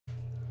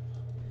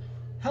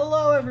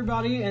Hello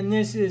everybody, and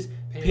this is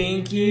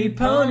Pinky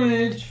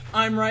Ponage.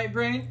 I'm Right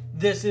Brain,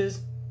 this is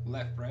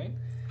Left Brain.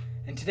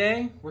 And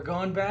today we're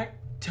going back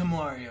to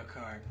Mario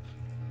Kart.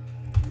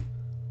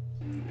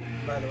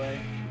 By the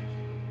way,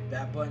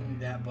 that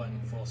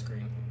button, full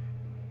screen.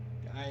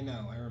 I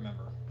know, I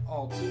remember.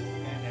 Alt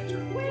and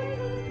Enter.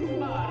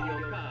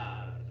 Mario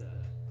Kart.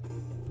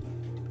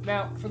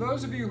 Now, for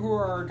those of you who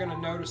are going to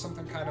notice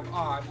something kind of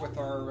odd with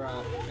our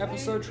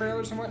episode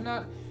trailers and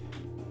whatnot,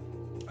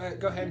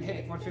 go ahead and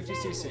hit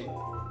 150cc.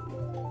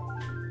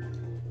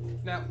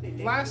 Now,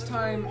 last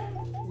time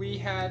we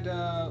had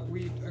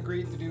we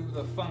agreed to do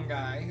the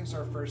fungi as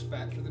our first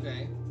bet for the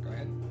day. Go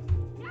ahead.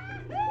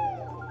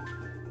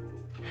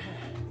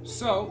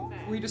 So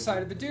we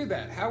decided to do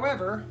that.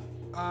 However,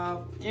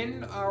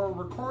 in our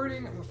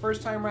recording the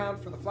first time round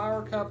for the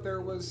Flower Cup,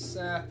 there was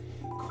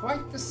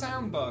quite the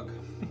sound bug.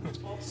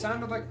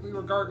 Sounded like we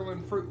were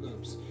gargling Fruit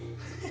Loops.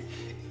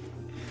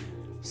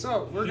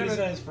 So we're gonna. He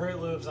says Fruit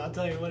Loops. I'll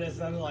tell you what, it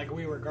sounded like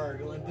we were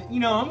gargling. But you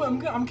know,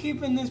 I'm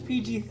keeping this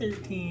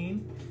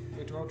PG-13.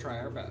 We'll try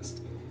our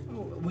best.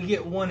 We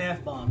get one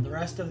F-bomb. The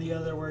rest of the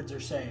other words are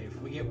safe.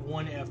 We get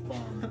one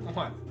F-bomb.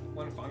 What?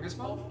 One fungus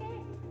bomb?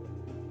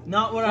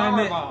 Not what Flower I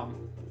meant.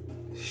 bomb.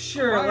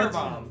 Sure, Fire let's.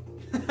 bomb.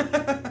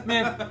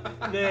 Man,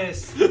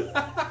 this.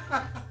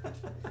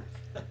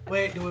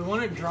 Wait, do we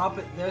want to drop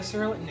it this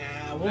early?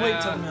 Nah, we'll wait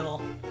till the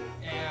middle.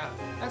 Yeah,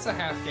 that's a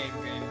half game.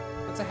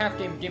 That's a half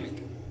game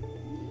gimmick.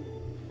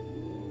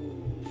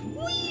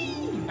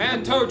 Whee!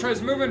 And Toad tries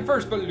to move in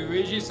first, but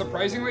Luigi's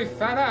surprisingly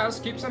fat ass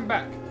keeps him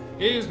back.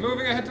 He's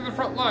moving ahead to the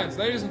front lines.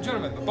 Ladies and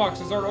gentlemen, the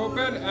boxes are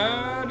open,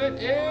 and it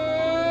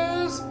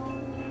is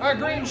a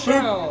green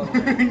shell.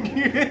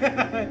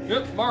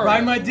 Yep, Mario.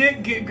 Ride my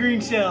dick, get green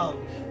shell.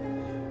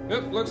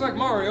 Yep, looks like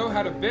Mario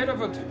had a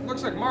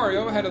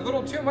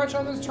little too much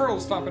on his turtle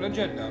stomping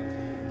agenda.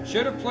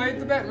 Should have played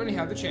the bet when he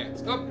had the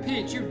chance. Oh,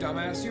 Peach, you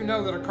dumbass, you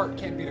know that a cart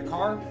can't beat a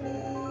car.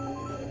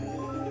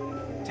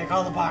 Take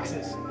all the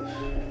boxes.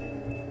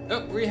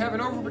 Oh, we have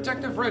an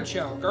overprotective red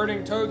shell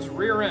guarding Toad's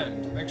rear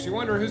end. Makes you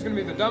wonder who's going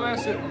to be the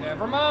dumbass.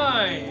 Never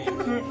mind.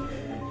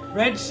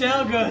 Red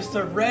shell goes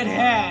to red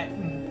hat.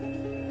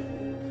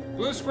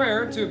 Blue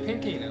square to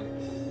Pinkino.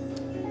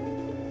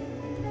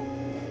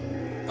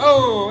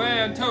 Oh,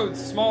 and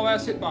Toad's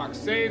small-ass hitbox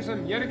saves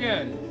him yet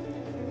again.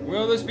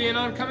 Will this be an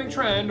oncoming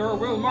trend, or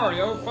will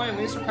Mario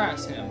finally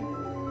surpass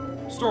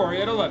him?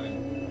 Story at 11.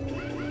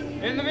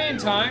 In the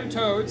meantime,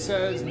 Toad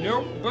says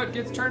nope, but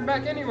gets turned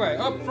back anyway.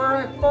 Up for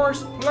a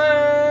first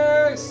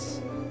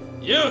place!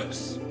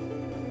 Yes!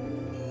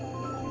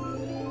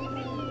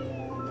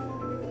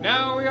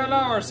 Now we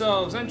allow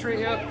ourselves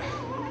entry up.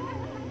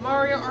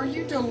 Mario, are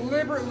you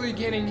deliberately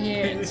getting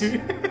hit?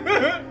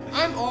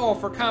 I'm all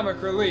for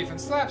comic relief, and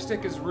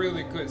slapstick is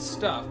really good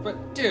stuff,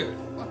 but dude,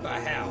 what the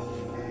hell?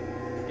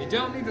 You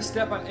don't need to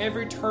step on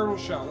every turtle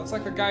shell. That's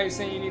like the guy who's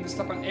saying you need to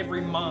step on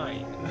every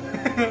mine.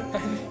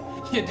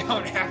 You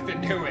don't have to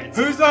do it.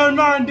 Who's on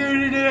mine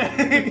duty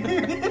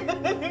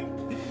today?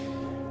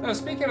 Now,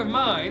 speaking of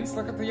mines,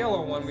 look at the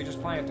yellow one we just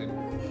planted. I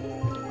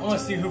want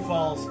to see who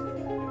falls.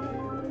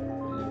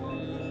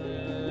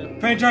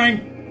 Paint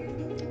train.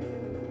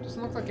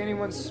 Doesn't look like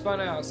anyone's spun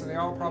out, so they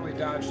all probably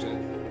dodged it.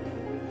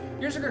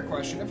 Here's a good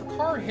question. If a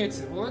car hits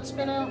it, will it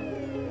spin out?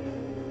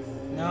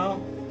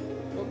 No.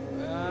 Oh,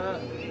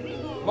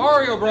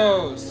 Mario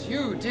Bros,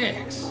 you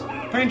dicks.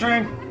 Paint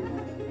train.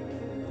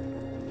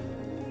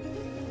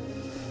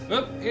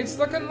 Oop, it's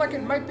looking like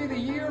it might be the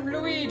year of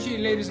Luigi,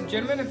 ladies and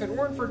gentlemen. If it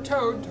weren't for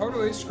Toad,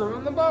 totally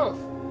screwing them both.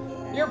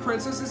 Your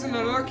princess is in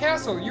another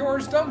castle.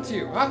 Yours dumped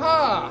you.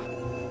 Ha-ha!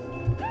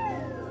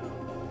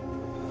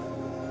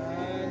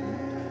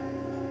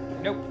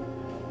 Nope.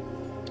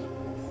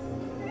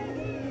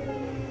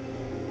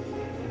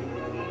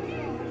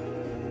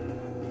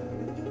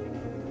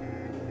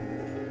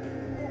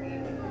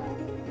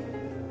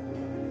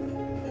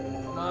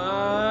 Come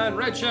on,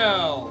 red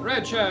shell,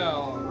 red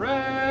shell,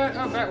 red.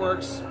 Oh, that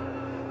works.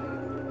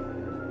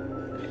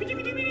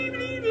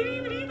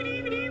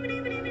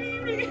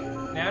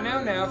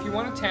 Now, if you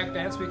want to tap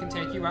dance, we can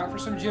take you out for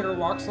some jitter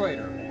walks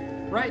later.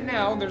 Right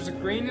now, there's a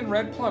green and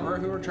red plumber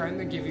who are trying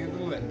to give you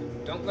the lip.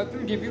 Don't let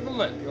them give you the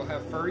lip. You'll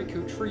have furry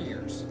cooch for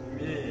years.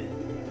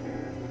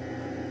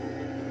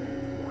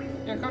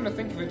 Yeah, come to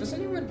think of it, does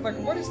anyone,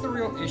 what is the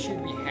real issue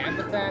to be had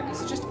with that?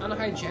 Is it just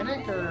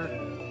unhygienic, or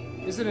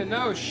is it a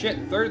no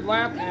shit third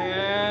lap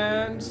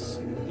and...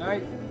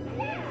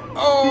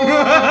 Oh!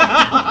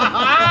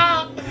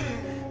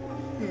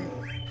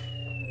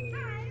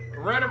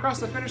 Right across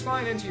the finish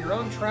line into your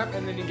own trap,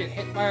 and then you get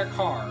hit by a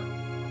car.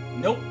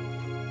 Nope.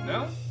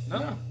 No?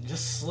 No.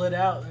 Just slid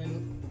out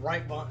and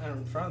right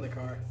in front of the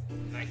car.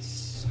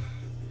 Nice.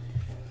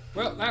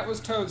 Well, that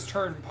was Toad's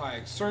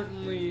Turnpike.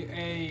 Certainly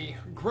a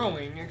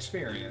growing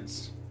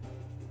experience.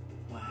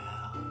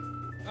 Wow.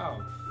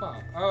 Oh,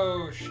 fuck.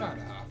 Oh, shut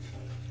up.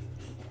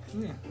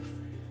 Yeah.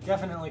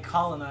 Definitely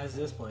colonized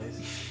this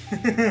place.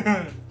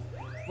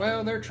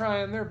 Well, they're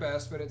trying their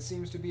best, but it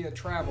seems to be a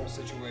travel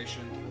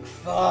situation.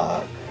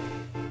 Fuck.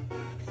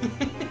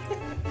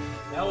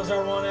 That was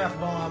our one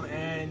F-bomb,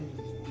 and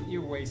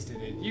You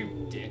wasted it.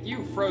 You did.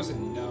 You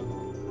frozen nub.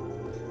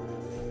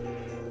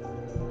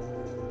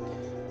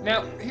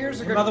 Now, here's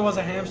a your good... mother was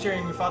a hamster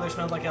and your father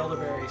smelled like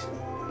elderberries.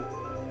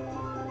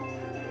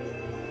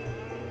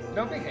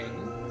 Don't be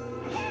hating.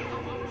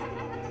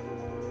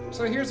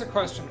 So here's a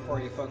question for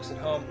you folks at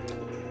home.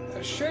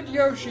 Should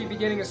Yoshi be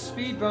getting a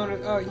speed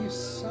bonus... Oh, you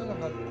son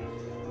of a...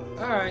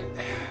 Alright.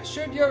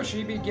 Should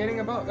Yoshi be getting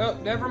a bonus...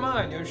 Oh, never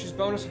mind. Yoshi's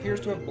bonus appears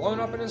to have blown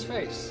up in his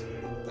face.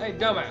 Hey,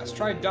 dumbass,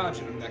 try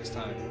dodging him next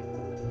time.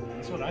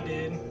 That's what I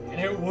did. And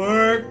it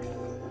worked!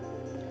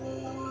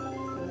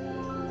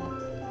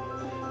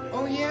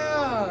 Oh,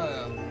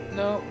 yeah!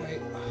 No,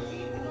 wait.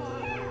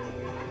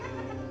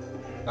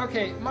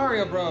 Okay,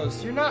 Mario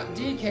Bros, you're not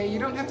DK. You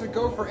don't have to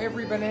go for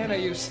every banana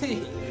you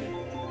see.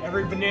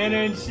 Every banana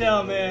and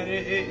shell, man,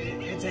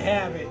 it's a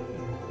habit.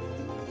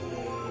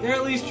 They're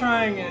at least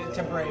trying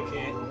to break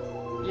it.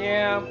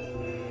 Yeah.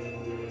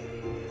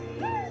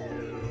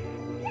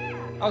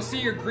 I'll see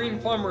your green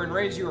plumber and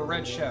raise you a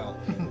red shell.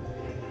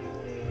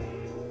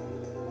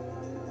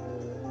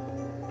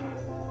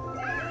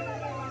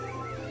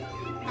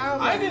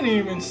 I didn't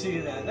even see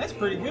that. That's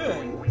pretty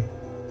good.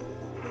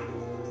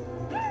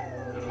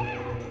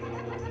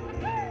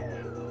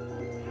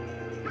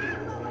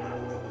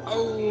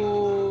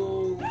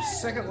 Oh,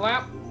 second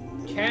lap.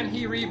 Can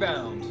he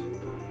rebound?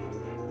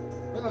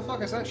 Where the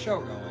fuck is that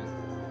shell going?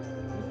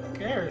 Who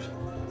cares?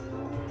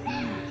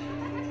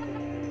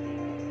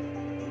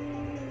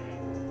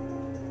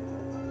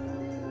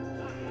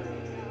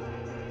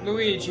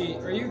 Luigi,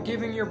 are you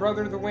giving your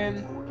brother the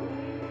win?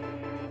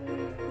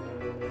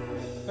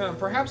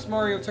 Perhaps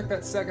Mario took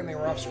that second they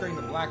were off screen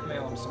to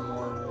blackmail him some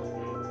more.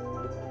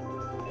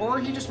 Or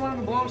he just wanted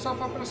to blow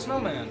himself up in a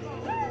snowman.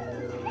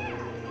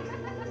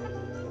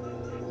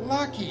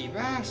 Lucky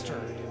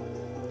bastard.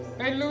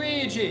 Hey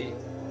Luigi,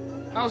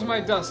 how's my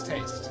dust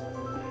taste?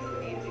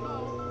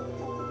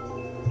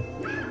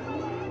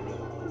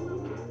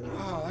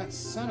 Oh, that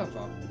son of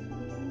a...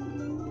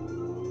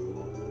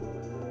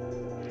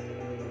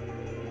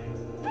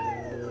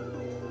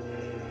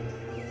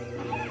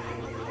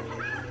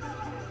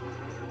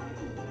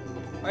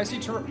 I see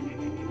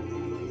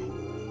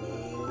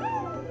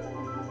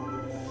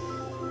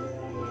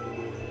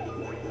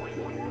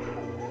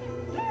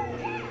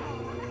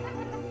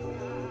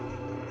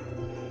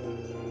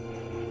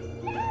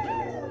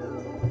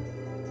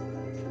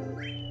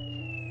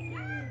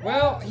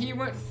Well, he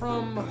went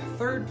from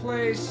third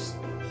place...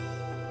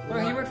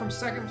 Well, he went from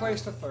second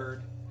place to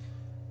third.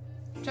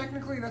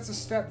 Technically, that's a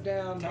step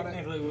down.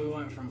 Technically, we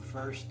went from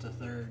first to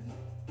third.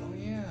 Oh,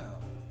 yeah.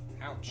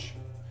 Ouch.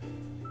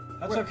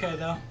 That's okay,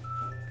 though.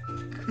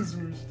 Because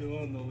we're still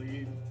in the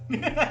lead.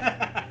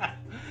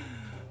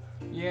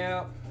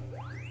 Yeah.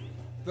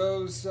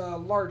 Those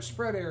large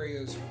spread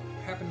areas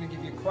happen to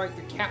give you quite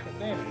the cap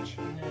advantage.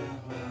 Yeah,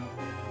 well.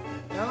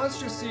 Now let's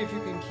just see if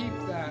you can keep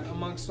that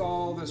amongst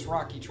all this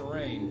rocky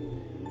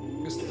terrain.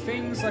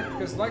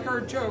 Because like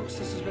our jokes,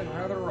 this has been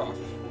rather rough.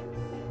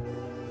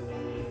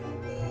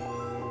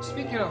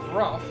 Speaking of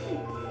rough,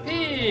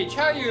 Peach,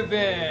 how you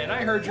been?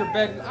 I heard you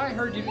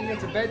didn't get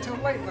to bed till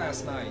late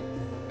last night.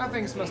 How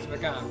things must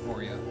have gone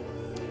for you.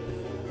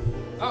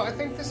 Oh, I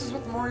think this is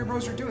what the Mario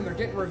Bros are doing. They're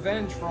getting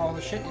revenge for all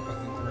the shit you put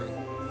them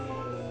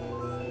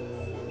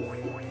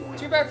through.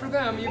 Too bad for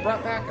them, you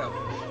brought backup.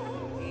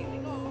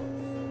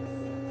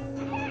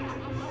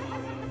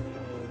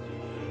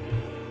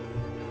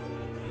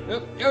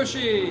 Yep,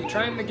 Yoshi,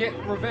 trying to get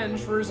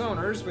revenge for his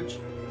owners, which,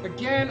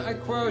 again, I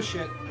quote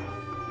shit.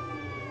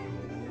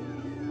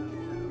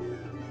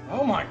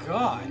 Oh my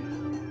god.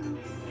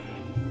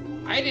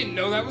 I didn't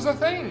know that was a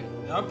thing.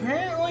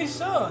 Apparently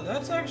so.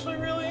 That's actually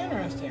really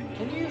interesting.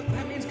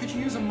 That means could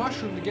you use a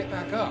mushroom to get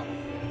back up?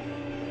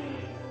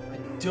 I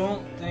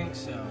don't think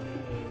so.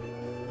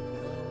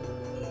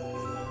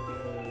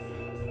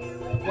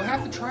 We'll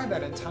have to try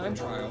that in time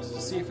trials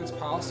to see if it's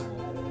possible.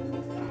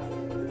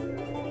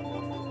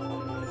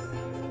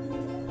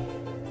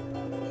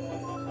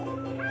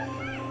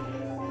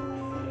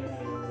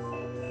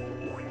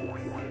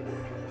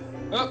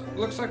 Oh,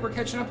 looks like we're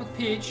catching up with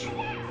Peach.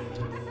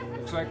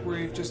 Looks like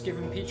we've just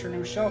given Peach her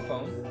new shell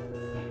phone.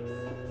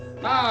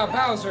 Ah,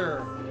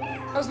 Bowser!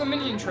 How's the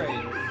minion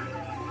trade?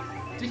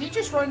 Did he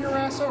just run your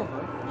ass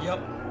over? Yep.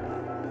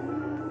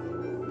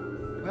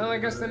 Well, I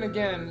guess then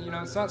again,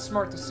 it's not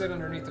smart to sit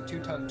underneath a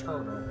 2-ton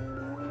turtle.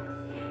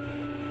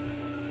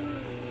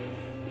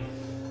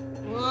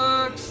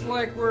 Looks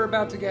like we're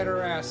about to get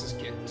our asses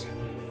kicked.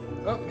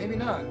 Oh, maybe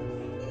not.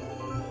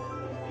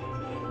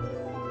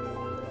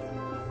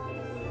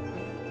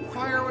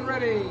 Fire when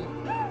ready!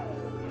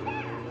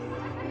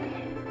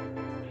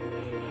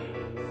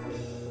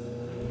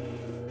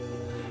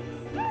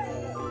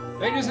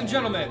 Ladies and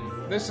gentlemen,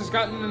 this has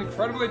gotten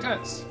incredibly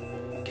tense.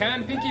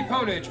 Can Pinky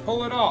Ponage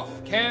pull it off?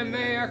 Can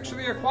they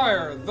actually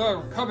acquire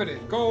the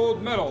coveted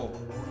gold medal?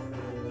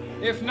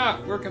 If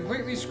not, we're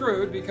completely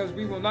screwed because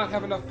we will not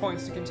have enough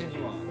points to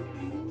continue on.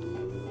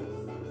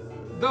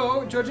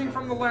 Though, judging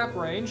from the lap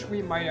range,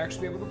 we might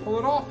actually be able to pull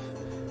it off.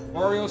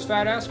 Mario's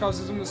fat ass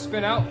causes him to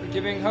spin out,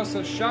 giving us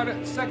a shot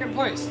at second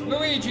place.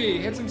 Luigi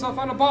hits himself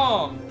on a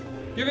bomb,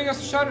 giving us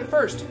a shot at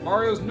first.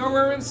 Mario's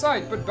nowhere in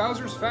sight, but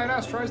Bowser's fat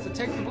ass tries to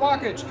take the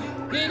blockage.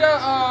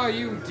 Oh,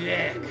 you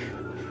dick.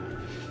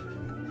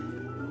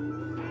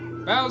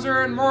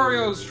 Bowser and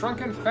Mario's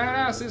shrunken fat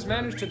asses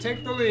manage to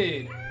take the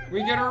lead.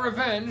 We get our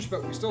revenge,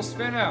 but we still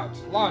spin out.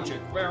 Logic,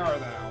 where are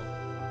thou?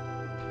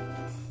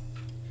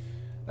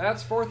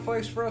 That's fourth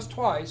place for us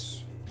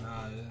twice.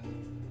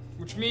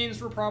 Which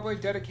means we're probably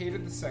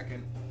dedicated to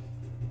second.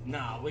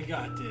 Nah, we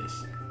got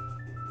this.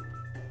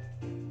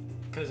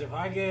 Because if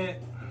I get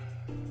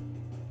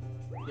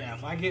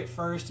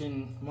first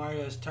in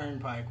Mario's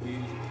Turnpike,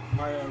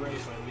 Mario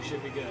Raceway, we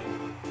should be good.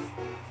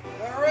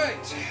 All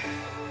right.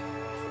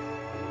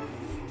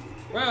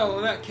 Well,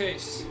 in that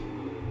case.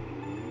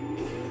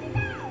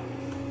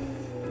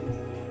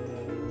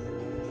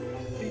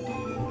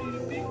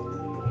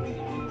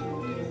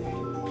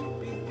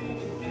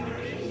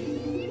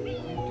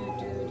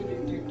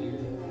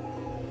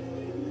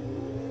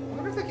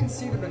 Can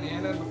see the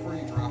banana before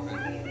you drop it.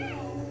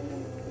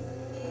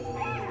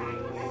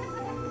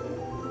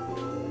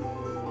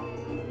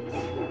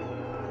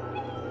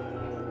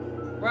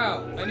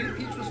 Wow, I knew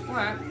Peach was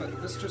flat,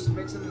 but this just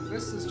makes it.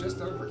 This is just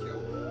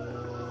overkill.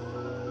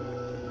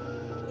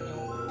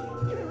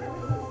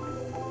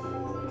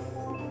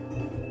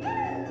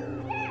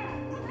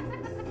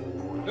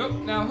 Nope.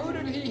 Now who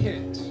did he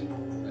hit?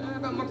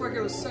 That looked like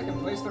it was second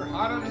place. They're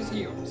hot on his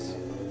heels.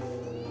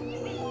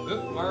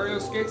 Oop, Mario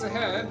skates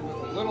ahead with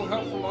a little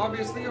help from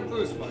obviously a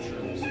boost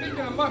mushroom. Speaking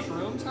of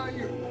mushrooms, how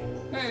you?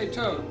 Hey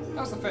Toad,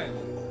 how's the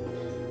family?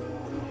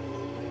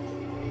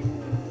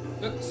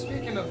 Oop,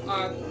 speaking of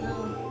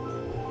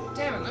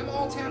damn it, I'm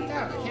all tapped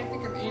out. I can't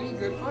think of any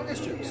good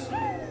fungus juice.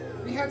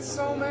 We had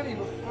so many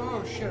before.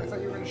 Oh shit, I thought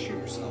you were gonna shoot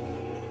yourself.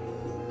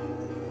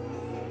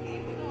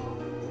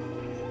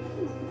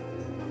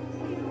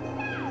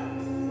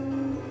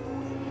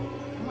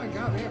 Oh my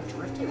god, they have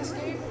drift in this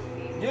game?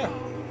 Yeah.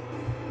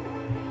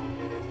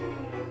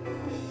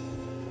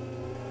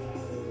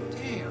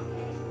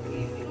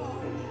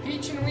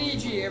 Peach and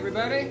Luigi,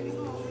 everybody.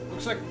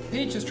 Looks like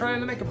Peach is trying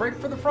to make a break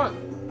for the front.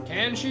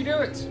 Can she do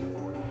it?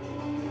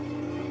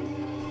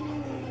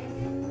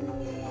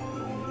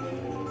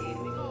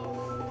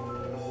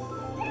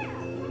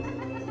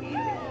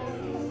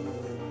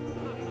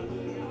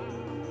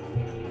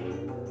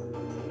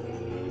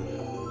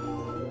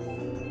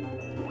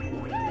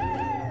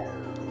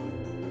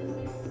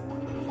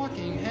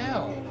 Fucking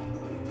hell.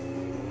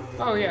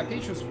 Oh yeah,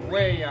 Peach was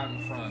way out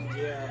in front.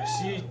 Yeah,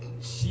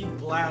 she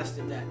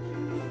blasted that.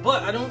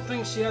 But I don't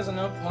think she has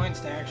enough points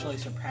to actually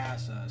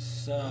surpass us,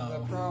 so...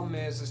 The problem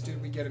is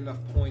did we get enough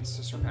points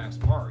to surpass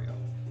Mario?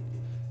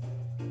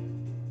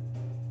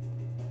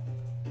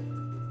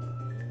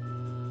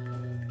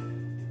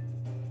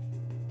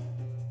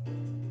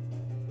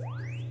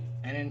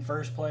 And in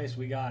first place,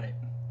 we got it.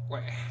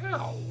 Wait,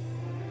 how?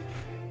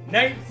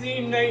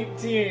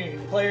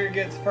 1919, player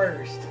gets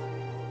first.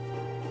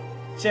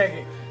 Check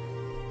it.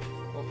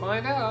 We'll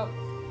find out.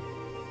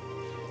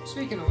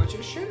 Speaking of which,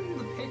 shouldn't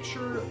the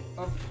picture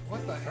of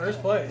what the hell?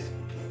 First place.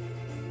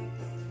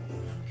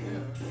 Okay.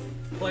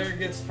 Player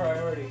gets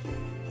priority.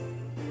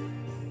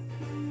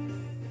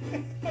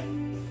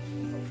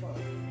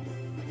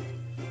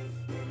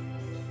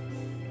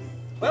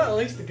 Well, at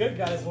least the good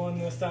guys won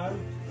this time.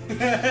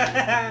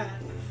 Yeah.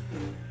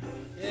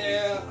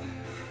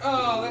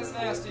 Oh, that's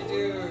nasty,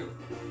 dude.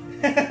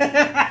 I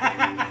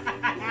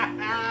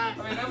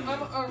mean, I'm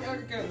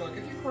again, look,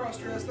 if you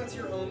cross-dress, that's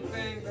your own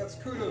thing. That's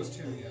kudos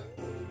to you.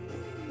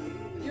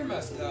 You're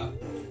messed up.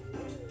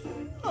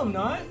 I'm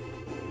not.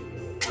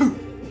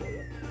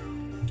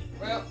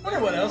 Well, I wonder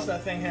what else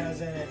that thing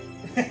has in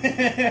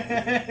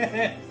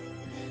it.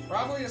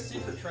 Probably a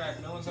secret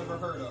track no one's ever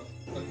heard of.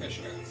 The fish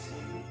guts.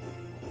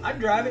 I'd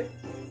drive it.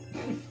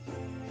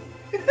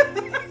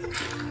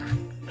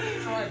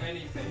 Drive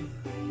anything.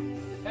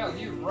 Hell,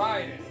 you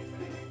ride anything.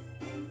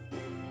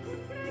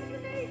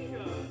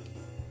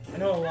 I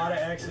know a lot of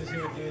exes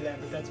who would do that,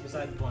 but that's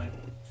beside the point.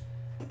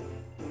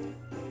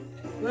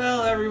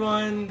 Well,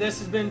 everyone, this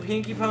has been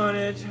Pinky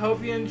Ponage.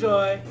 Hope you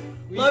enjoy.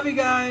 Love you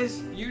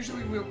guys.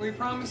 Usually, we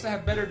promise to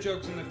have better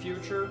jokes in the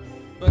future,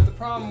 but the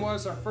problem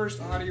was our first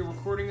audio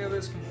recording of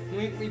this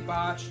completely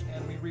botched,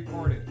 and we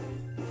recorded.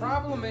 The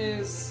problem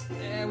is,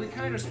 we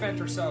kind of spent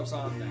ourselves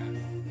on that.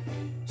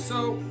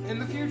 So, in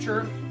the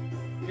future,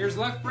 here's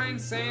Left Brain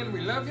saying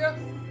we love you.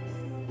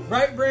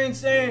 Right Brain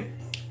saying,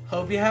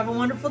 hope you have a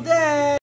wonderful day.